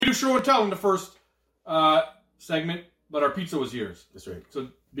do show and tell in the first segment, but our pizza was yours. That's right. So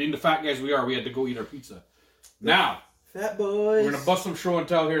being the fat guys we are, we had to go eat our pizza. Now, fat boys. we're gonna bust some show and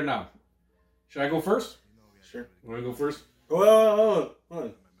tell here now. Should I go first? Sure. You want to go first? Hold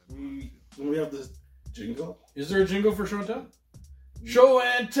on. We have this jingle. Is there a jingle for show and tell? Show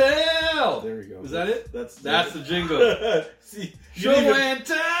and tell. There we go. Is that it? That's the jingle. See, show and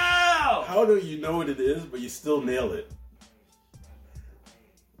tell. How do you know what it is, but you still nail it?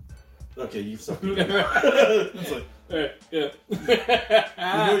 Okay, you suck. It's like, yeah. you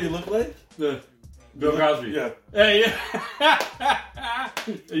know what you look like? Bill Cosby. Yeah. Hey, yeah.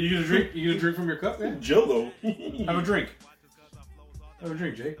 You gonna drink? You gonna drink from your cup, man? Jello. Have a drink. Have a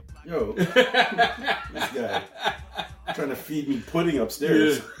drink, Jay. Yo, this guy trying to feed me pudding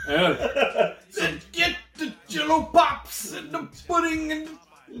upstairs. Yeah. Said, get the Jello pops and the pudding and.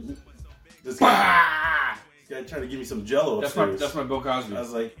 This guy trying to give me some Jello upstairs. That's my Bill Cosby. I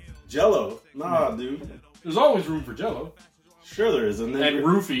was like, Jello? Nah, dude. There's always room for Jello. Sure there is. And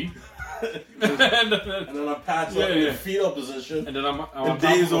roofie. and then I'm patched up in the fetal position. And then I'm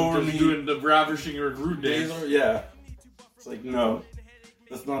days over me doing the ravishing recruit dance. Yeah. It's like, no.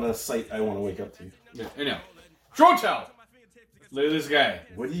 That's not a sight I want to wake up to. Yeah. Anyhow. Show and tell. Look at this guy.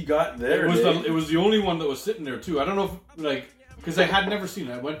 What do you got there? It was the only one that was sitting there too. I don't know if because I had never seen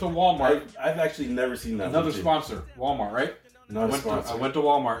it. I went to Walmart. I've actually never seen that. Another sponsor, Walmart, right? Not a sponsor. I went to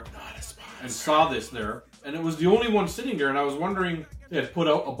Walmart and saw this there, and it was the only one sitting there. And I was wondering, they had put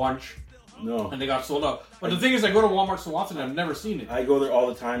out a bunch. No. And they got sold out. But the thing is, I go to Walmart so often, I've never seen it. I go there all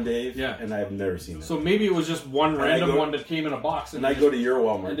the time, Dave. Yeah. And I've never seen it. So maybe it was just one random one that came in a box. And I go to your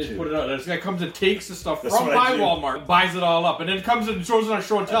Walmart, and they too. put it out. This guy comes and takes the stuff from my Walmart, buys it all up, and then comes and shows it on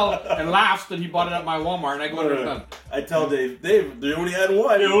show and tell, and laughs that he bought it at my Walmart, and I go there done. I tell Dave, they only had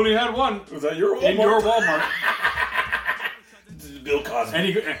one. They only had one. Was that your Walmart? In your Walmart. Bill Cosby. And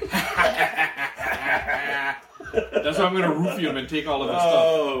he that's why I'm going to roofie him and take all of his stuff.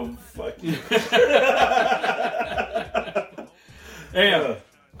 Oh, fuck you. Hey,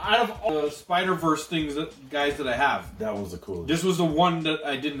 out of all the Spider-Verse things, guys, that I have, that was the coolest. This was the one that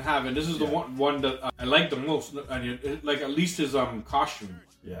I didn't have, and this is the one that I liked the most. Like, at least his costume.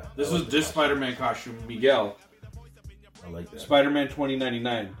 Yeah. This was this Spider-Man costume, Miguel. I like that. Spider-Man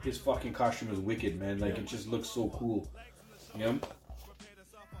 2099. His fucking costume is wicked, man. Like, it just looks so cool. Yeah.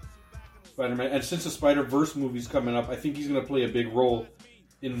 Spider-Man, and since the Spider-Verse movie's coming up, I think he's going to play a big role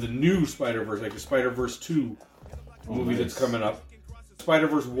in the new Spider-Verse, like the Spider-Verse 2 movie that's coming up.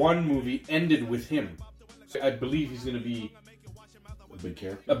 Spider-Verse 1 movie ended with him. So I believe he's going to be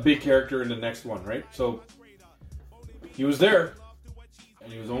a big character in the next one, right? So he was there,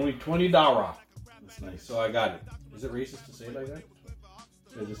 and he was only $20. That's nice. So I got it. Is it racist to say it like that?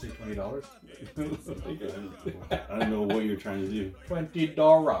 Should I just say $20? I don't know what you're trying to do.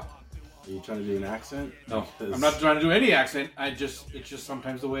 $20. Are you trying to do an accent? No, I'm not trying to do any accent. It's just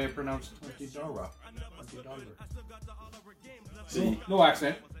sometimes the way I pronounce $20. See, no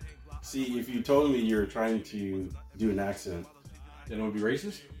accent. See, if you told me you're trying to do an accent, then it would be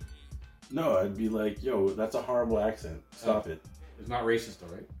racist? No, I'd be like, yo, that's a horrible accent. Stop it. It's not racist,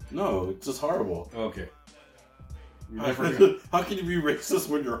 though, right? No, it's just horrible. Okay. How can you be racist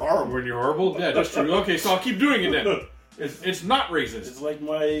when you're horrible? When you're horrible? Yeah, that's true. Okay, so I'll keep doing it then. It's not racist. It's like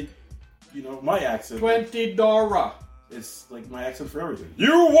my accent. $20. It's like my accent for everything.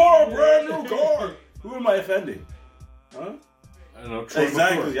 You want a brand new car? Who am I offending? Huh? I don't know. Troy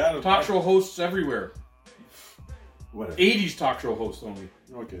exactly. Yeah, talk show hosts everywhere. Whatever. 80s talk show hosts only.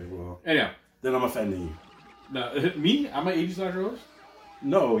 Okay, well. Anyhow. Then I'm offending you. No, me? I'm an 80s talk show host?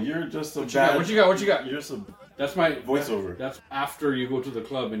 No, you're just a What you got? You're just a That's my voiceover. That's after you go to the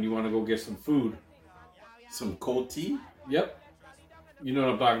club and you want to go get some food. Some cold tea? Yep. You know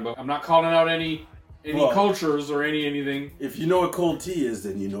what I'm talking about. I'm not calling out any cultures or anything. If you know what cold tea is,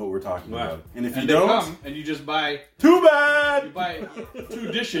 then you know what we're talking about. And if you don't, come and you just buy. Too bad. You buy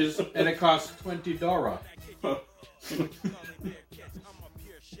 2 dishes and it costs $20.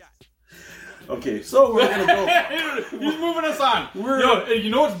 Okay, so we're gonna go. He's moving us on. You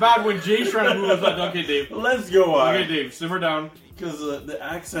know what's bad when Jay's trying to move us on. Okay, Dave. Let's go on. Okay, Dave, simmer down. Because the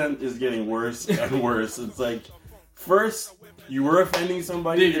accent is getting worse and worse. It's like, first you were offending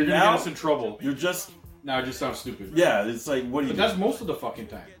somebody. Dave, you're gonna get us in trouble. You're just now. It just sounds stupid. Yeah, it's like, what do you? But that's most of the fucking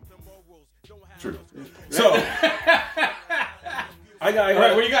time. True. So I got. All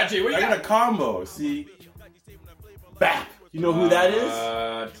right, what you got, Jay? What you got? I got a combo. See, back. You know who that is?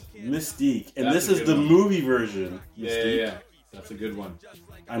 Mystique. And this is the movie version. Mystique. Yeah. That's a good one.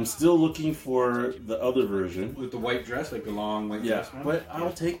 I'm still looking for the other version. With the white dress, like the long white dress one? But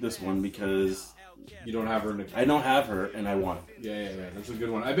I'll take this one because You don't have her in the... I don't have her, and I want it. Yeah. That's a good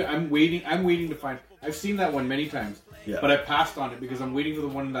one. I'm waiting to find... I've seen that one many times, but I passed on it because I'm waiting for the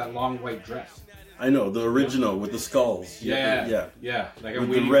one in that long white dress. I know, the original with the skulls. Yeah. Like I'm with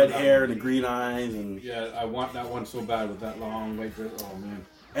waiting the red for that hair one. and the green eyes. And Yeah, I want that one so bad with that long white dress. Oh, man.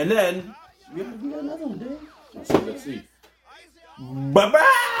 And then, we got another one, Dave. Let's see.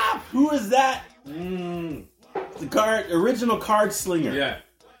 Ba-ba! Who is that? The original card slinger. Yeah.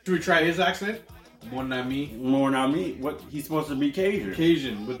 Should we try his accent? Mon ami. More not me. What? He's supposed to be Cajun.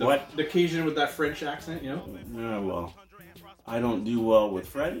 Cajun. With the Cajun with that French accent, you know? Yeah, well, I don't do well with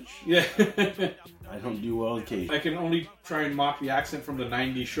French. Yeah. I don't do well with Cajun. I can only try and mock the accent from the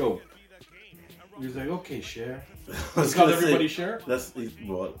 90s show. He was like, okay, Cher. He called everybody Cher? That's,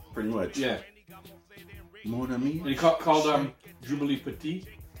 well, pretty much. Yeah. Mon ami. And he called Jubilee Petit.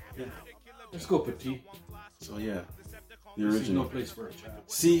 Yeah. Let's go, Petit. So, yeah. The There's original. no place for a child.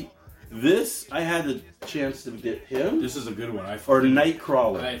 See, this, I had the chance to get him. This is a good one. Or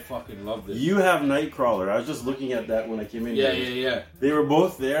Nightcrawler. I fucking love this. You have Nightcrawler. I was just looking at that when I came in. Yeah. They were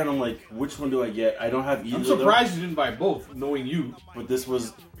both there, and I'm like, which one do I get? I don't have either. I'm surprised you didn't buy both, knowing you. But this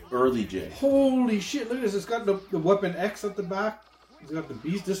was early J. Holy shit, look at this. It's got the Weapon X at the back. It's got the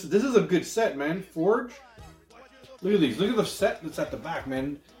Beast. This is a good set, man. Forge. Look at these. Look at the set that's at the back,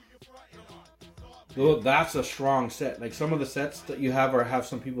 man. Look, that's a strong set. Like, some of the sets that you have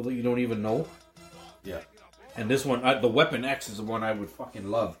some people that you don't even know. Yeah. And this one, the Weapon X is the one I would fucking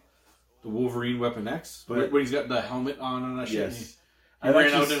love. The Wolverine Weapon X. When he's got the helmet on and that shit. Yes. He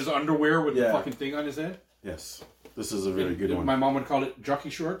ran out in his underwear with the fucking thing on his head. Yes. This is a very good one. My mom would call it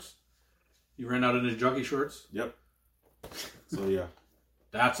jockey shorts. He ran out in his jockey shorts. Yep. So, yeah.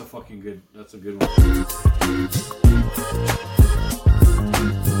 That's a good one.